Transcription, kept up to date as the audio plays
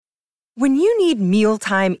When you need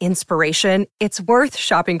mealtime inspiration, it's worth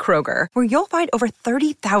shopping Kroger, where you'll find over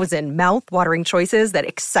 30,000 mouth-watering choices that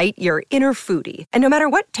excite your inner foodie. And no matter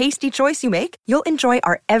what tasty choice you make, you'll enjoy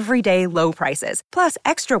our everyday low prices, plus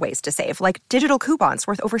extra ways to save, like digital coupons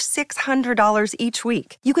worth over $600 each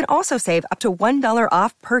week. You can also save up to $1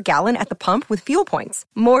 off per gallon at the pump with fuel points.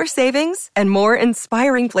 More savings and more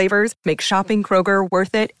inspiring flavors make shopping Kroger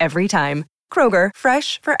worth it every time. Kroger,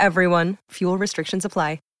 fresh for everyone. Fuel restrictions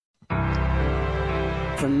apply.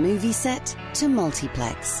 From movie set to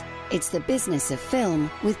multiplex, it's the business of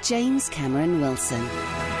film with James Cameron Wilson.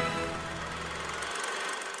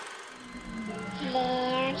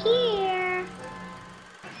 They're here.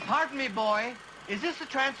 Pardon me, boy. Is this the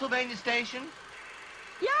Transylvania station?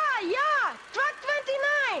 Yeah, truck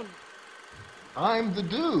 29. I'm the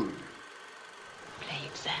dude. Play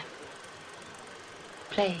it, Sam.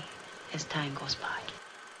 Play as time goes by.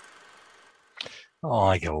 Oh,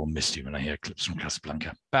 I go all misty when I hear clips from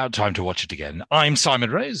Casablanca. About time to watch it again. I'm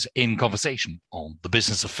Simon Rose in conversation on the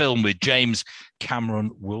business of film with James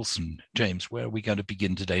Cameron Wilson. James, where are we going to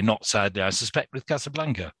begin today? Not sadly, I suspect, with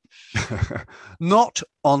Casablanca. Not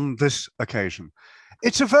on this occasion.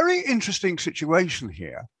 It's a very interesting situation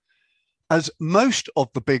here, as most of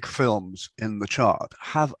the big films in the chart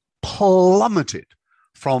have plummeted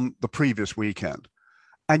from the previous weekend.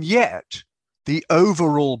 And yet, the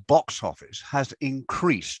overall box office has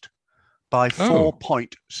increased by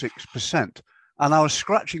 4.6%. And I was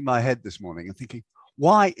scratching my head this morning and thinking,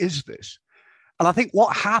 why is this? And I think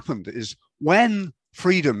what happened is when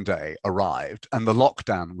Freedom Day arrived and the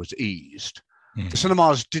lockdown was eased, the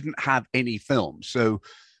cinemas didn't have any films. So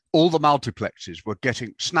all the multiplexes were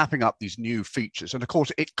snapping up these new features. And of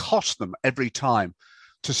course, it cost them every time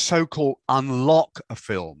to so-called unlock a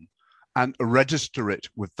film and register it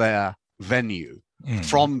with their venue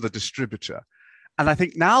from the distributor. And I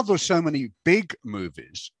think now there's so many big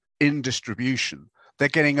movies in distribution, they're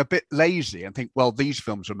getting a bit lazy and think, well, these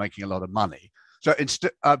films are making a lot of money. So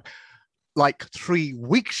instead, like 3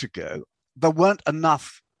 weeks ago, there weren't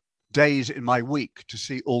enough days in my week to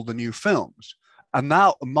see all the new films. And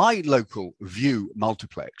now my local View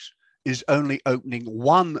multiplex is only opening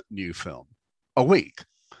one new film a week.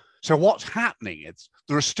 So what's happening is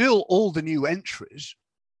there are still all the new entries,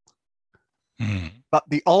 but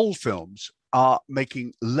the old films are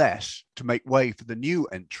making less to make way for the new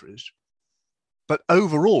entries. But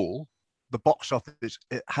overall, the box office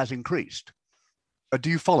has increased.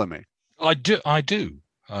 Do you follow me? I do.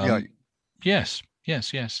 Yes.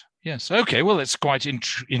 Okay, well, it's quite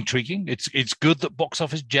intriguing. It's good that box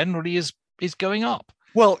office generally is going up.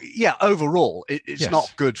 Well, yeah, overall, it's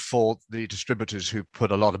not good for the distributors who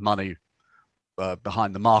put a lot of money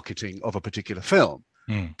behind the marketing of a particular film.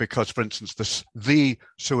 Because, for instance, the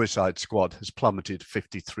Suicide Squad has plummeted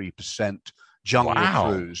 53%. Jungle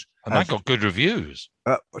Cruise, and that got good reviews.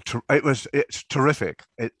 It's terrific.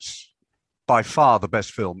 It's by far the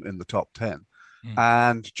best film in the top 10,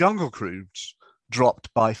 and Jungle Cruise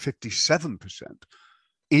dropped by 57%,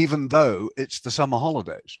 even though it's the summer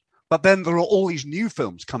holidays. But then there are all these new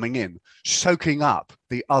films coming in, soaking up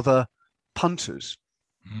the other punters.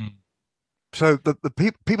 So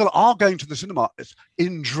the people are going to the cinema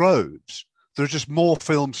in droves. There's just more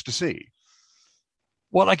films to see.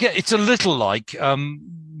 Well, I get it's a little like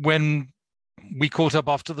when we caught up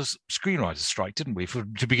after the screenwriters' strike, didn't we?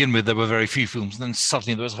 To begin with, there were very few films, and then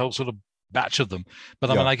suddenly there was a whole sort of batch of them.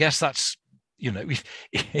 But I mean, I guess that's,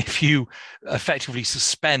 if you effectively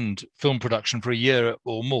suspend film production for a year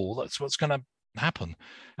or more, that's what's going to happen.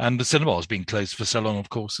 And the cinema has been closed for so long, of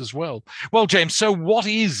course, as well. Well, James, so what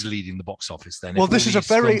is leading the box office then? Well, this is a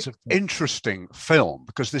very interesting film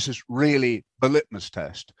because this is really the litmus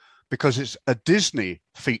test, because it's a Disney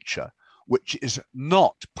feature, which is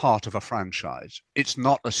not part of a franchise. It's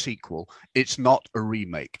not a sequel. It's not a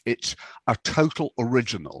remake. It's a total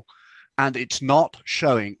original. And it's not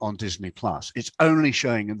showing on Disney Plus. It's only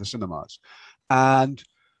showing in the cinemas. And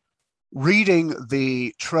reading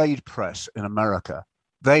the trade press in America,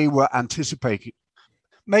 they were anticipating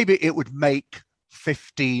maybe it would make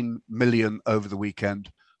 15 million over the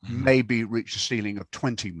weekend, maybe reach a ceiling of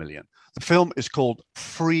 20 million. The film is called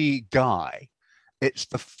Free Guy. It's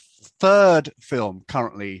the third film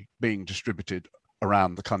currently being distributed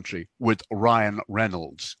around the country with Ryan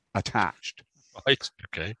Reynolds attached. Right,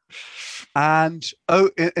 okay. And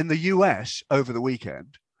in the US over the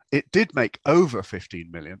weekend, it did make over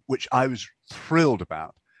 15 million, which I was thrilled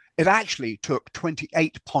about. It actually took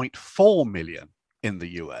 28.4 million in the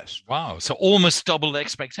US. Wow. So almost double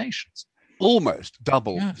expectations. Almost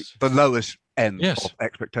double Yes. the lowest end of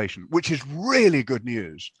expectation, which is really good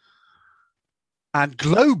news. Yes. And I think what happened is when Disney announced the film, they announced it And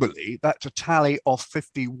globally, that's a tally of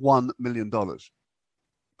 $51 million.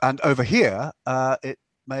 And over here, it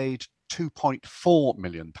made £2.4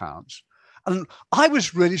 million. And I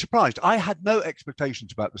was really surprised. I had no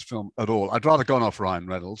expectations about this film at all. I'd rather gone off Ryan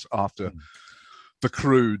Reynolds after The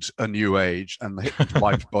Croods, A New Age, and The Hitman's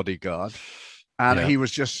Wife's Bodyguard. And he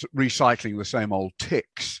was just recycling the same old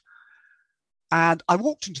ticks. And I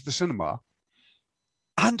walked into the cinema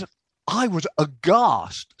and I was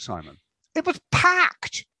aghast, Simon. It was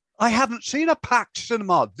packed. I haven't seen a packed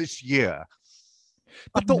cinema this year.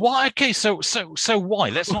 But why? Okay, so why?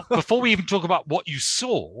 Let's not, before we even talk about what you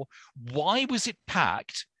saw, why was it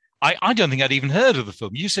packed? I don't think I'd even heard of the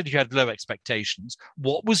film. You said you had low expectations.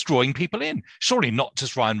 What was drawing people in? Surely not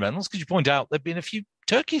just Ryan Reynolds, because you point out there've been a few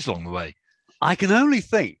turkeys along the way. I can only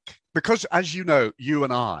think, because as you know, you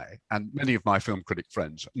and I and many of my film critic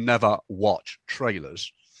friends never watch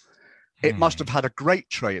trailers. It must have had a great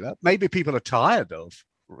trailer. Maybe people are tired of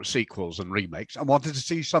sequels and remakes and wanted to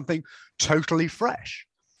see something totally fresh.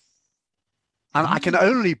 And I can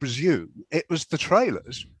only presume it was the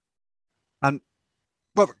trailers. And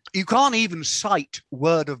well, you can't even cite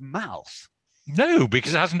word of mouth. No,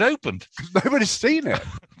 because it hasn't opened. Nobody's seen it.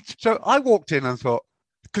 So I walked in and thought,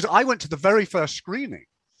 because I went to the very first screening.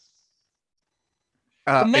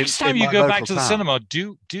 The next time you go back to the cinema,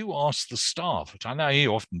 do ask the staff, which I know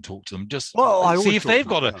you often talk to them. Just see if they've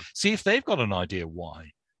got an idea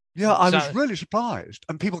why. Yeah, I was really surprised,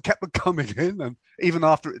 and people kept coming in, and even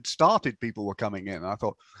after it started, people were coming in. I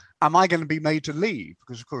thought, am I going to be made to leave?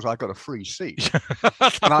 Because of course I got a free seat.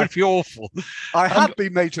 That would be awful. I have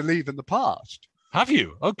been made to leave in the past. Have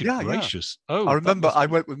you? Oh, good gracious! Yeah. Oh, I remember I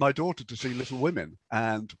went with my daughter to see Little Women,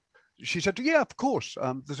 and she said, "Yeah, of course.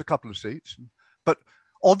 There's a couple of seats." But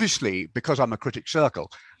obviously, because I'm a critic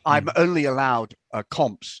circle, I'm only allowed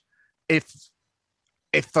comps if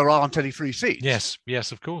there aren't any free seats.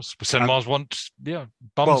 Yes, of course. Cinemas want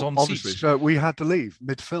bums on obviously. Seats. So we had to leave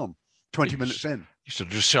mid-film, 20 minutes in. You should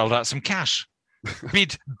have just shelled out some cash.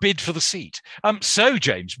 bid for the seat. So,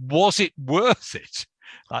 James, was it worth it?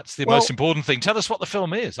 That's the most important thing. Tell us what the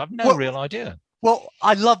film is. I've no real idea. Well,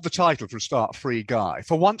 I love the title for a start, Free Guy.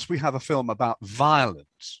 For once, we have a film about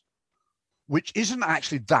violence, which isn't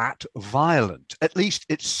actually that violent. At least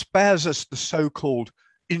it spares us the so-called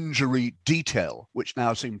injury detail, which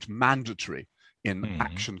now seems mandatory in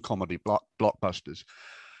action comedy blockbusters.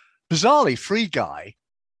 Bizarrely, Free Guy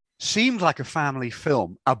seemed like a family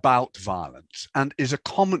film about violence and is a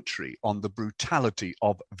commentary on the brutality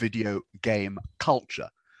of video game culture.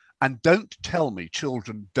 And don't tell me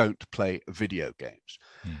children don't play video games.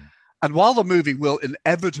 And while the movie will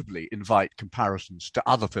inevitably invite comparisons to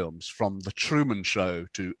other films, from The Truman Show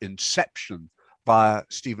to Inception via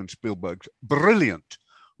Steven Spielberg's brilliant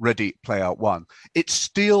Ready Player One, it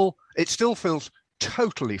still feels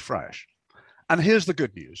totally fresh. And here's the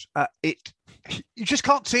good news: you just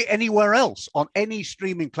can't see it anywhere else on any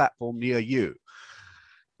streaming platform near you.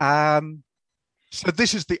 So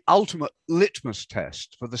this is the ultimate litmus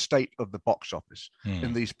test for the state of the box office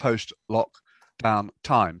in these post-lockdown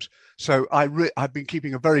times. So I've been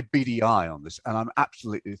keeping a very beady eye on this, and I'm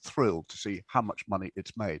absolutely thrilled to see how much money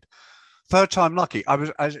it's made. Third time lucky. I was,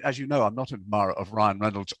 as you know, I'm not an admirer of Ryan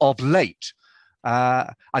Reynolds of late.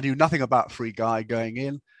 I knew nothing about Free Guy going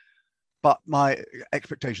in, but my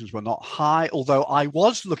expectations were not high, although I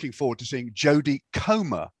was looking forward to seeing Jodie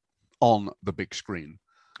Comer on the big screen.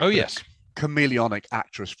 Oh, yes. Chameleonic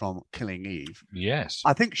actress from Killing Eve. Yes.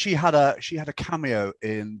 I think she had a cameo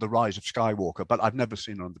in The Rise of Skywalker, but I've never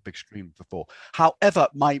seen her on the big screen before. However,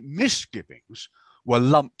 my misgivings were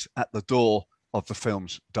lumped at the door of the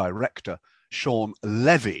film's director, Sean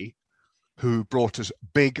Levy, who brought us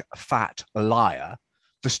Big Fat Liar,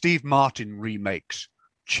 the Steve Martin remakes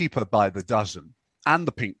Cheaper by the Dozen, and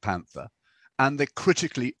The Pink Panther, and the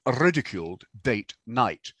critically ridiculed Date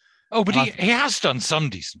Night. Oh, but he has done some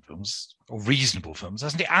decent films, or reasonable films,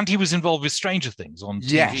 hasn't he? And he was involved with Stranger Things on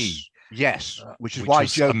TV. Yes, which is why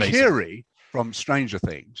Joe Keery from Stranger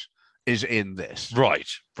Things is in this. Right.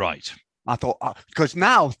 I thought,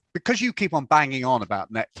 because you keep on banging on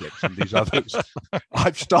about Netflix and these others,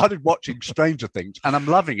 I've started watching Stranger Things and I'm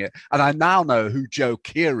loving it. And I now know who Joe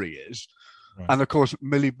Keery is. Right. And of course,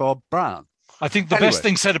 Millie Bob Brown. I think the best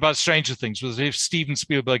thing said about Stranger Things was if Steven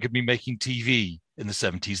Spielberg had been making TV in the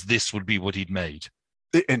 70s, this would be what he'd made.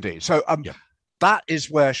 Indeed. So that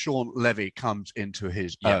is where Sean Levy comes into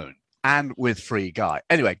his own, and with Free Guy.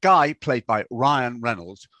 Anyway, Guy, played by Ryan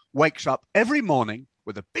Reynolds, wakes up every morning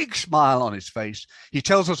with a big smile on his face. He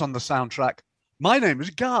tells us on the soundtrack, "My name is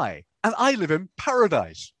Guy, and I live in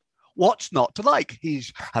paradise. What's not to like? He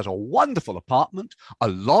has a wonderful apartment, a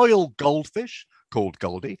loyal goldfish, called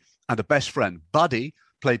Goldie, and a best friend, Buddy,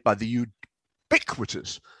 played by the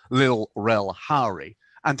ubiquitous Lil Rel Howery.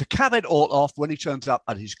 And to cap it all off, when he turns up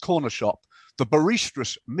at his corner shop, the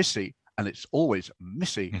baristress Missy, and it's always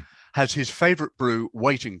Missy, has his favorite brew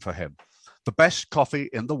waiting for him. The best coffee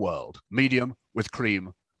in the world, medium with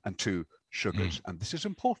cream and 2 sugars. And this is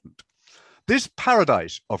important. This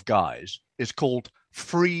paradise of guys is called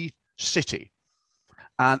Free City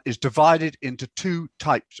and is divided into 2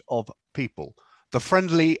 types of people. The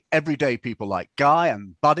friendly, everyday people like Guy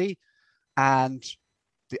and Buddy, and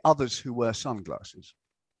the others who wear sunglasses.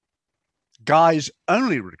 Guy's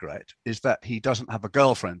only regret is that he doesn't have a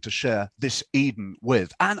girlfriend to share this Eden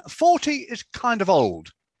with. And 40 is kind of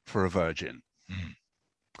old for a virgin.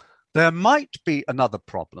 There might be another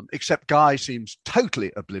problem, except Guy seems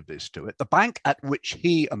totally oblivious to it. The bank at which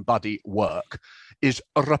he and Buddy work is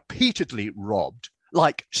repeatedly robbed,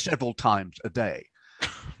 like several times a day.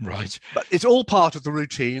 Right. But it's all part of the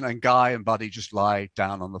routine, and Guy and Buddy just lie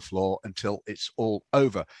down on the floor until it's all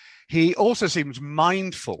over. He also seems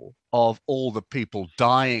mindful of all the people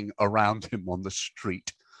dying around him on the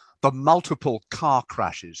street, the multiple car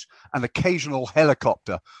crashes, an occasional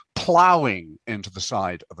helicopter plowing into the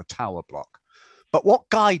side of a tower block. But what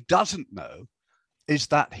Guy doesn't know is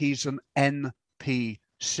that he's an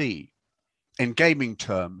NPC. In gaming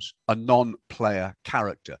terms, a non-player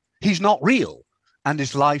character. He's not real, and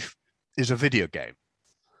his life is a video game.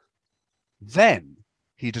 Then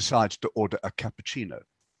he decides to order a cappuccino,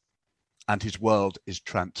 and his world is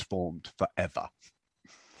transformed forever.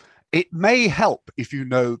 It may help if you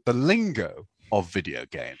know the lingo of video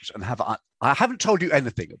games and I haven't told you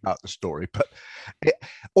anything about the story, but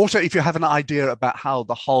also if you have an idea about how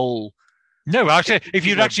the whole... No, actually, if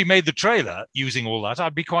you'd actually made the trailer using all that,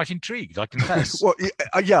 I'd be quite intrigued, I confess. Well,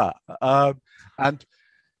 yeah.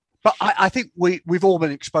 But I think we've all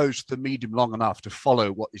been exposed to the medium long enough to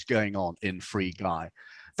follow what is going on in Free Guy,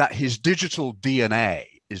 that his digital DNA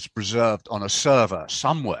is preserved on a server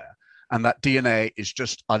somewhere, and that DNA is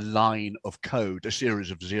just a line of code, a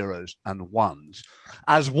series of zeros and ones.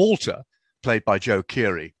 As Walter, played by Joe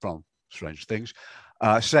Keery from Stranger Things,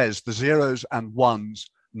 says, the zeros and ones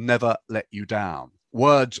never let you down.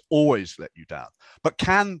 Words always let you down. But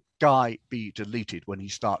can Guy be deleted when he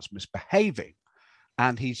starts misbehaving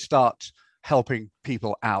and he starts helping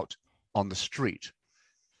people out on the street?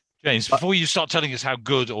 James, before you start telling us how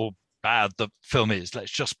good or bad the film is, let's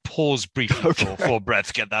just pause briefly for breath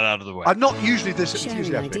to get that out of the way. I'm not usually this Sharing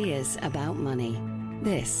enthusiastic. ideas about money.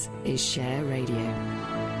 This is Share Radio.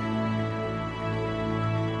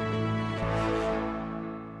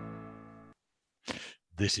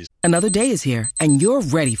 This is Another day is here, and you're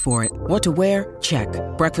ready for it. What to wear? Check.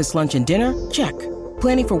 Breakfast, lunch, and dinner? Check.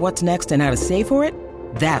 Planning for what's next and how to save for it?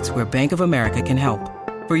 That's where Bank of America can help.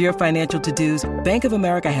 For your financial to-dos, Bank of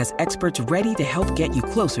America has experts ready to help get you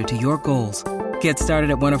closer to your goals. Get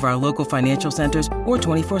started at one of our local financial centers or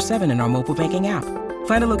 24/7 in our mobile banking app.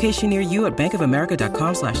 Find a location near you at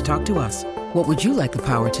bankofamerica.com/talktous. What would you like the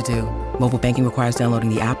power to do? Mobile banking requires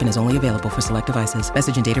downloading the app and is only available for select devices.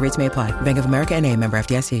 Message and data rates may apply. Bank of America N.A., member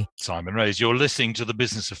FDIC. Simon Reyes. You're listening to The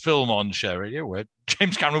Business of Film on Share Radio, where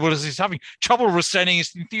James Cameron Willis is having trouble restraining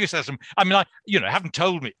his enthusiasm. I mean, haven't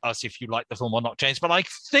told us if you like the film or not, James, but I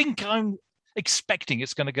think I'm expecting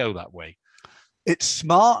it's going to go that way. It's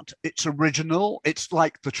smart. It's original. It's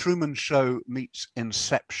like The Truman Show meets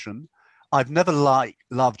Inception. I've never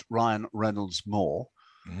loved Ryan Reynolds more.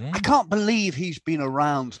 I can't believe he's been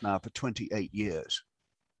around now for 28 years.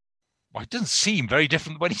 Well, it doesn't seem very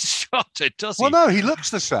different when he's shot it, does he? Well, no, he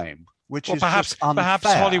looks the same, which is perhaps just unfair. Perhaps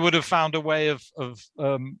Hollywood have found a way of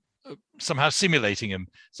somehow simulating him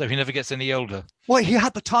so he never gets any older. Well, he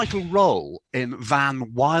had the title role in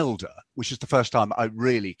Van Wilder, which is the first time I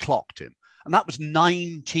really clocked him. And that was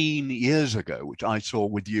 19 years ago, which I saw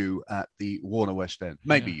with you at the Warner West End.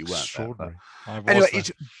 Maybe you weren't there. Anyway,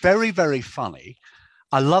 it's very, very funny.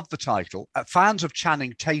 I love the title. Fans of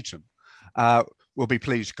Channing Tatum will be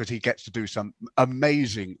pleased because he gets to do some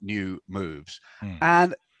amazing new moves.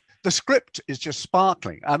 And the script is just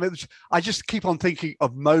sparkling. I mean, I just keep on thinking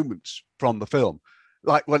of moments from the film,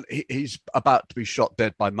 like when he's about to be shot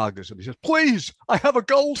dead by muggers and he says, "Please, I have a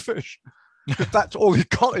goldfish." That's all he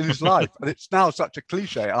got in his life. And it's now such a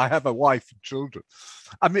cliche. I have a wife and children.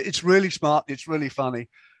 I mean, it's really smart. It's really funny.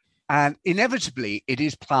 And inevitably, it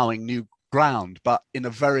is plowing new ground, but in a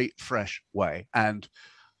very fresh way. And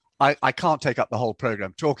I can't take up the whole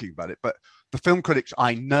program talking about it, but the film critics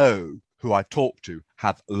I know who I've talked to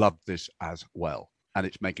have loved this as well. and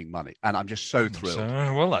it's making money. And I'm just so thrilled.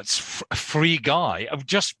 Well, that's a Free Guy. I'm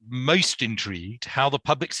just most intrigued how the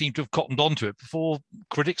public seem to have cottoned onto it before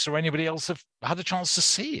critics or anybody else have had a chance to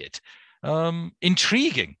see it.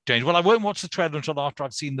 Intriguing, James. Well, I won't watch the trailer until after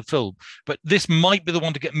I've seen the film, but this might be the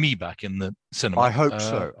one to get me back in the cinema. I hope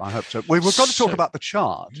so. We've got to talk about the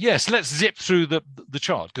chart. Yes, let's zip through the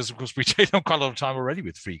chart, because of course we take on quite a lot of time already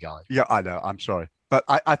with Free Guy. Yeah, I know. I'm sorry. But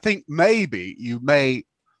I think maybe you may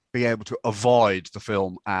be able to avoid the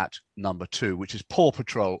film at number 2, which is Paw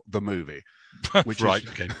Patrol, the movie, which right, is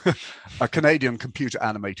okay. a Canadian computer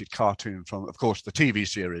animated cartoon from, of course, the TV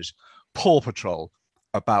series Paw Patrol,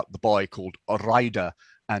 about the boy called Ryder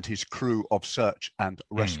and his crew of search and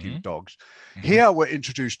rescue dogs. Here we're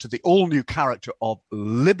introduced to the all-new character of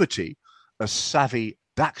Liberty, a savvy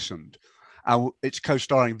dachshund. And it's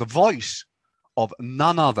co-starring the voice of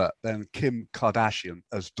none other than Kim Kardashian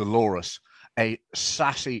as Dolores, a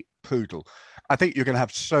sassy poodle. I think you're going to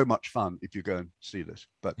have so much fun if you go and see this,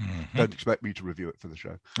 but don't expect me to review it for the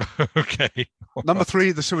show. Okay. Number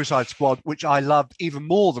 3, The Suicide Squad, which I loved even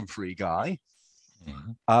more than Free Guy.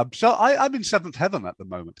 So I'm in seventh heaven at the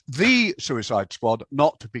moment. The Suicide Squad,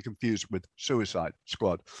 not to be confused with Suicide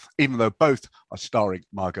Squad, even though both are starring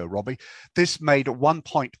Margot Robbie. This made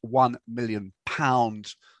 £1.1 million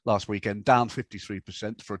last weekend, down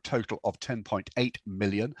 53% for a total of 10.8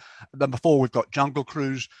 million. Number 4, we've got Jungle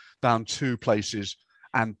Cruise, down 2 places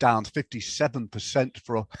and down 57%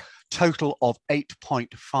 for a total of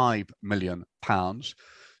 £8.5 million.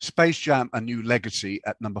 Space Jam: A New Legacy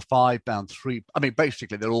at number 5, down 3. I mean,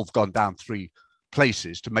 basically, they're all gone down 3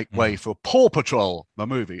 places to make way for Paw Patrol, the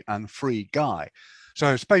movie, and Free Guy.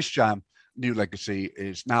 So Space Jam: New Legacy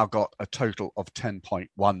is now got a total of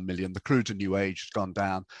 10.1 million. The Cruise: A New Age has gone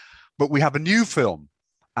down. But we have a new film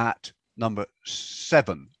at number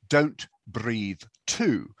 7, Don't Breathe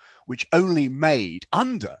 2, which only made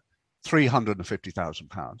under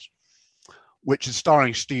 £350,000, which is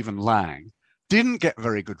starring Stephen Lang. Didn't get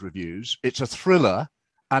very good reviews. It's a thriller,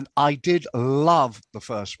 and I did love the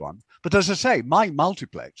first one. But as I say, my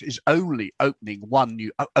multiplex is only opening one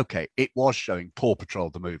new... Okay, it was showing Paw Patrol,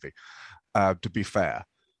 the movie, to be fair.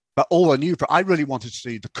 But all I knew... I really wanted to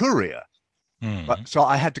see The Courier. But, so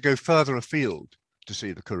I had to go further afield to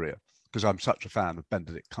see The Courier, because I'm such a fan of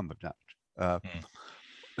Benedict Cumberbatch.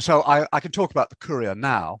 So I can talk about The Courier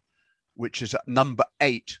now, which is at number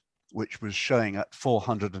 8, which was showing at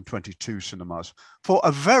 422 cinemas for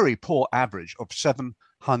a very poor average of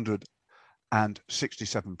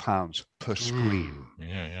 £767 per screen.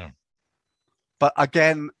 Yeah. But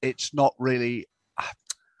again, it's not really,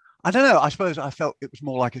 I don't know, I suppose I felt it was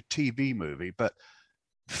more like a TV movie, but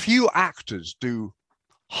few actors do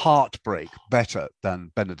heartbreak better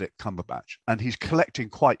than Benedict Cumberbatch. And he's collecting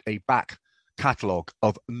quite a back catalogue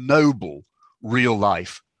of noble real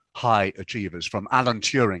life high achievers, from Alan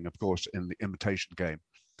Turing, of course, in The Imitation Game,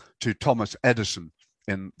 to Thomas Edison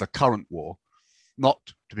in The Current War, not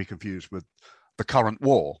to be confused with The Current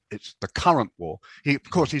War. It's The Current War. Of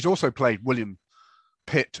course, he's also played William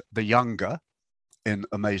Pitt the Younger in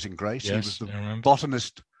Amazing Grace. Yes, he was the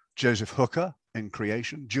botanist Joseph Hooker in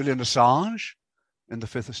Creation, Julian Assange in The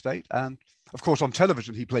Fifth Estate, and of course on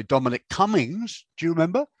television he played Dominic Cummings. Do you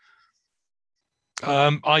remember?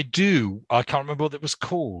 I do. I can't remember what it was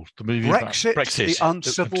called. The movie Brexit, Brexit, the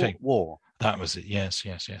Uncivil War. That was it. Yes.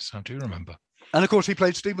 I do remember. And of course, he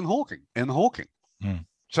played Stephen Hawking in Hawking.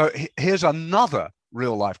 So here's another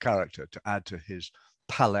real-life character to add to his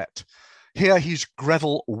palette. Here he's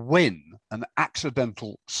Greville Wynn, an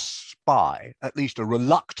accidental spy, at least a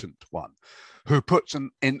reluctant one, who puts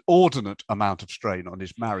an inordinate amount of strain on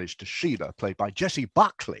his marriage to Sheila, played by Jessie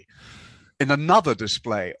Buckley, in another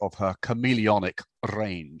display of her chameleonic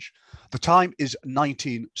range. The time is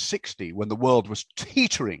 1960, when the world was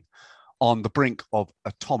teetering on the brink of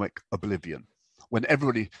atomic oblivion, when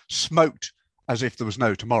everybody smoked as if there was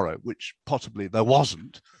no tomorrow, which possibly there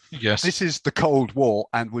wasn't. Yes. This is the Cold War,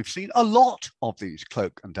 and we've seen a lot of these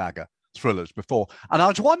cloak and dagger thrillers before. And I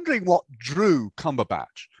was wondering what drew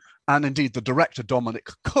Cumberbatch, and indeed the director Dominic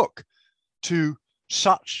Cooke, to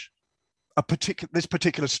such this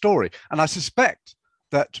particular story. And I suspect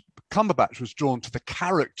that Cumberbatch was drawn to the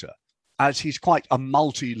character, as he's quite a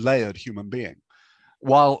multi-layered human being.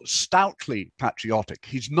 While stoutly patriotic,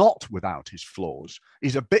 he's not without his flaws.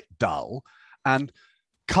 He's a bit dull, and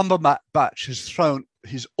Cumberbatch has thrown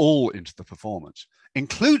his all into the performance.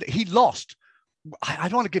 He lost, I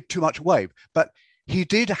don't want to give too much away, but he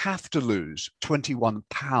did have to lose 21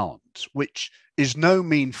 pounds, which is no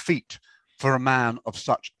mean feat for a man of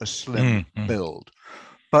such a slim build.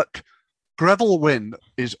 But Greville Wynn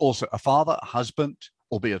is also a father, a husband,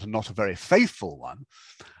 albeit not a very faithful one,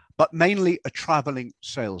 but mainly a traveling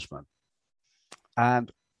salesman.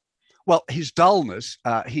 And, well, his dullness,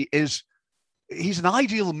 he's an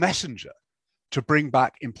ideal messenger to bring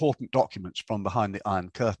back important documents from behind the Iron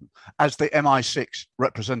Curtain. As the MI6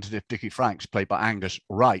 representative Dickie Franks, played by Angus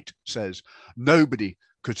Wright, says, nobody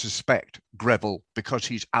could suspect Greville because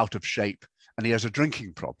he's out of shape and he has a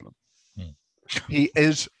drinking problem. He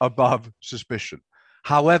is above suspicion.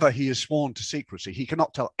 However, he is sworn to secrecy. He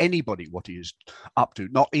cannot tell anybody what he is up to,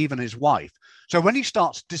 not even his wife. So when he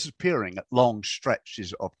starts disappearing at long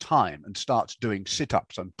stretches of time and starts doing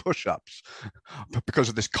sit-ups and push-ups because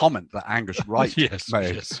of this comment that Angus Wright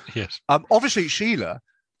made, obviously Sheila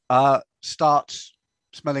starts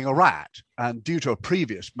smelling a rat, and due to a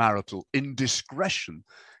previous marital indiscretion,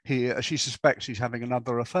 she suspects he's having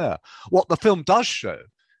another affair. What the film does show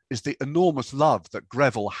is the enormous love that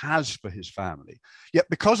Greville has for his family. Yet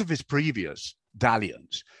because of his previous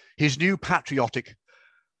dalliance, his new patriotic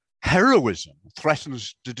heroism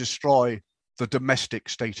threatens to destroy the domestic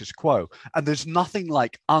status quo. And there's nothing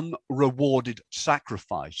like unrewarded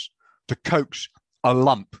sacrifice to coax a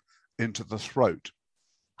lump into the throat.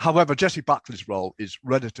 However, Jessie Buckley's role is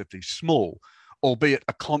relatively small, albeit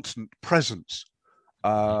a constant presence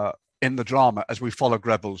in the drama as we follow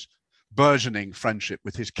Greville's burgeoning friendship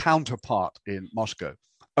with his counterpart in Moscow,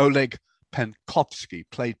 Oleg Penkovsky,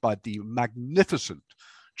 played by the magnificent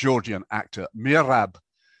Georgian actor Mirab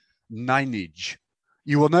Ninij.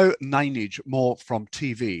 You will know Ninij more from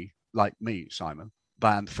TV, like me, Simon,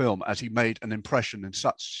 than film, as he made an impression in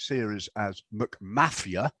such series as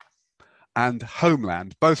McMafia and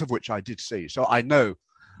Homeland, both of which I did see. So I know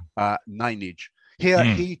Ninij. Here,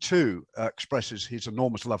 he too expresses his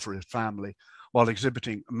enormous love for his family, while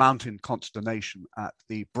exhibiting mountain consternation at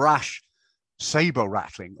the brash saber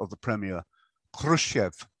rattling of the Premier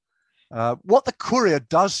Khrushchev. What the Courier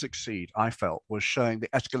does succeed, I felt, was showing the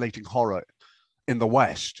escalating horror in the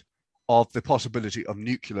West of the possibility of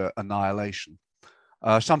nuclear annihilation,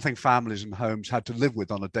 something families and homes had to live with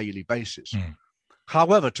on a daily basis.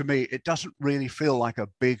 However, to me, it doesn't really feel like a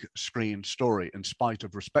big screen story in spite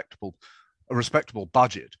of a respectable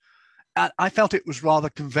budget. And I felt it was rather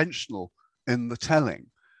conventional in the telling.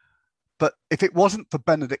 But if it wasn't for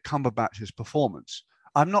Benedict Cumberbatch's performance,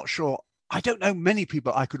 I'm not sure, I don't know many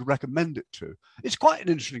people I could recommend it to. It's quite an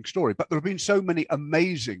interesting story, but there have been so many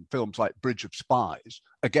amazing films like Bridge of Spies.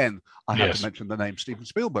 Again, I have to mention the name Steven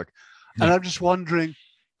Spielberg. And I'm just wondering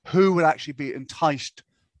who would actually be enticed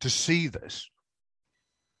to see this.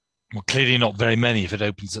 Well, clearly not very many if it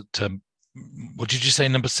opens at, what did you say,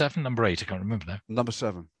 number 7, number 8? I can't remember now. Number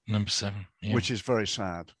 7. Number 7, yeah. Which is very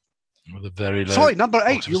sad. With a very low. Sorry, number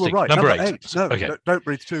 8. You were right. Number 8. No, okay. Don't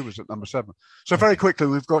Breathe 2 was at number 7. So very quickly,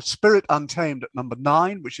 we've got Spirit Untamed at number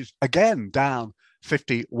 9, which is again down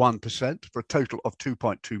 51% for a total of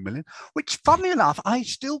 2.2 million, which, funnily enough, I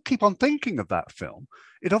still keep on thinking of that film.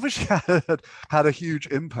 It obviously had a huge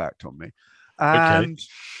impact on me. And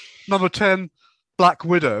number 10, Black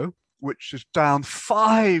Widow, which is down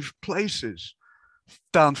 5 places,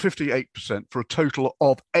 down 58% for a total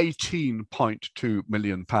of £18.2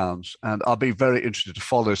 million. And I'll be very interested to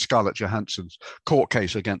follow Scarlett Johansson's court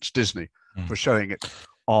case against Disney for showing it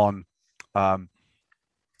on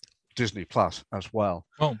Disney Plus as well.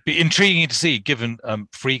 Well, be intriguing to see, given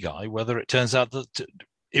Free Guy, whether it turns out that,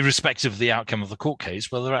 irrespective of the outcome of the court case,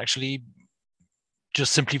 whether actually,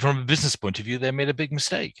 just simply from a business point of view, they made a big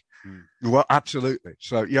mistake. Well, absolutely.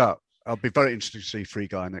 So, yeah, I'll be very interested to see Free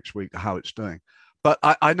Guy next week, how it's doing. But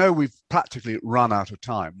I know we've practically run out of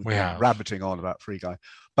time. We've been rabbiting on about Free Guy.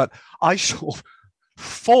 But I saw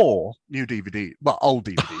 4 new DVDs, well, old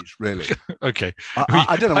DVDs, really. Okay.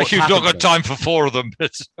 I don't know what you've not got time for 4 of them,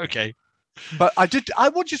 but okay. But I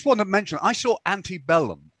would just want to mention, I saw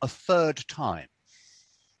Antebellum a 3rd time.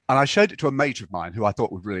 And I showed it to a mate of mine who I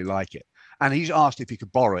thought would really like it. And he's asked if he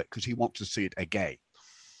could borrow it because he wants to see it again.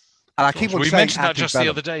 And I keep on saying we mentioned that just the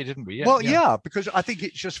other day, didn't we? Yeah, because I think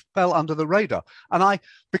it just fell under the radar. And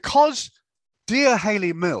because dear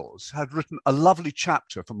Hayley Mills had written a lovely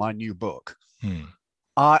chapter for my new book,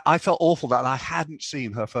 I felt awful that I hadn't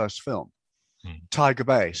seen her first film, Tiger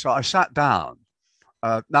Bay. So I sat down,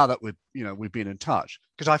 now that we've been in touch,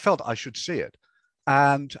 because I felt I should see it.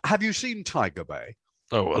 And have you seen Tiger Bay?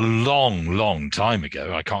 Oh, a long, long time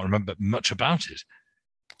ago. I can't remember much about it.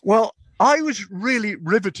 Well, I was really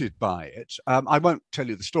riveted by it. I won't tell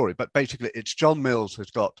you the story, but basically it's John Mills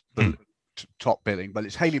who's got the top billing, but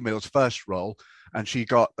it's Hayley Mills' first role, and she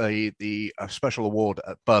got the special award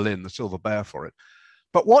at Berlin, the Silver Bear, for it.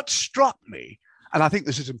 But what struck me, and I think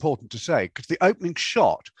this is important to say, because the opening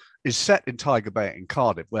shot is set in Tiger Bay in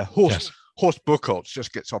Cardiff, where Horst Buchholz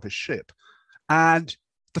just gets off his ship. And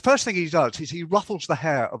the first thing he does is he ruffles the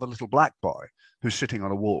hair of a little black boy who's sitting on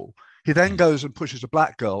a wall. He then goes and pushes a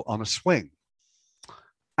black girl on a swing.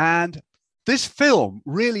 And this film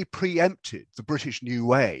really preempted the British New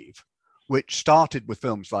Wave, which started with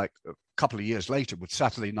films like a couple of years later with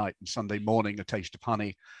Saturday Night and Sunday Morning, A Taste of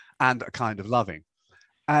Honey, and A Kind of Loving.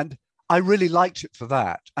 And I really liked it for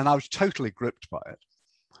that. And I was totally gripped by it.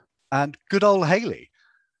 And good old Haley.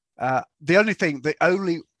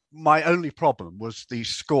 My only problem was the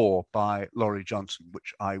score by Laurie Johnson,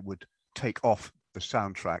 which I would take off the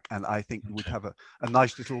soundtrack, and I think would have a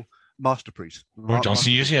nice little masterpiece. Laurie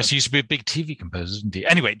Johnson, yes, he used to be a big TV composer, didn't he?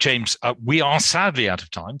 Anyway, James, we are sadly out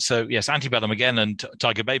of time. So yes, Antebellum again and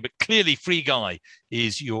Tiger Bay, but clearly Free Guy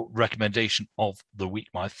is your recommendation of the week.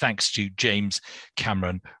 My thanks to James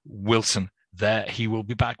Cameron Wilson there. He will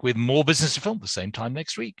be back with more Business of Film the same time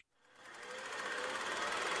next week.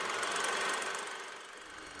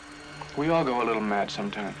 We all go a little mad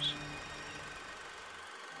sometimes.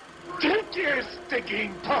 Take your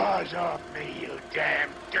stinking paws off me, you damn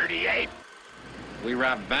dirty ape! We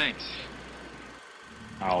rob banks.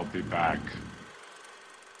 I'll be back.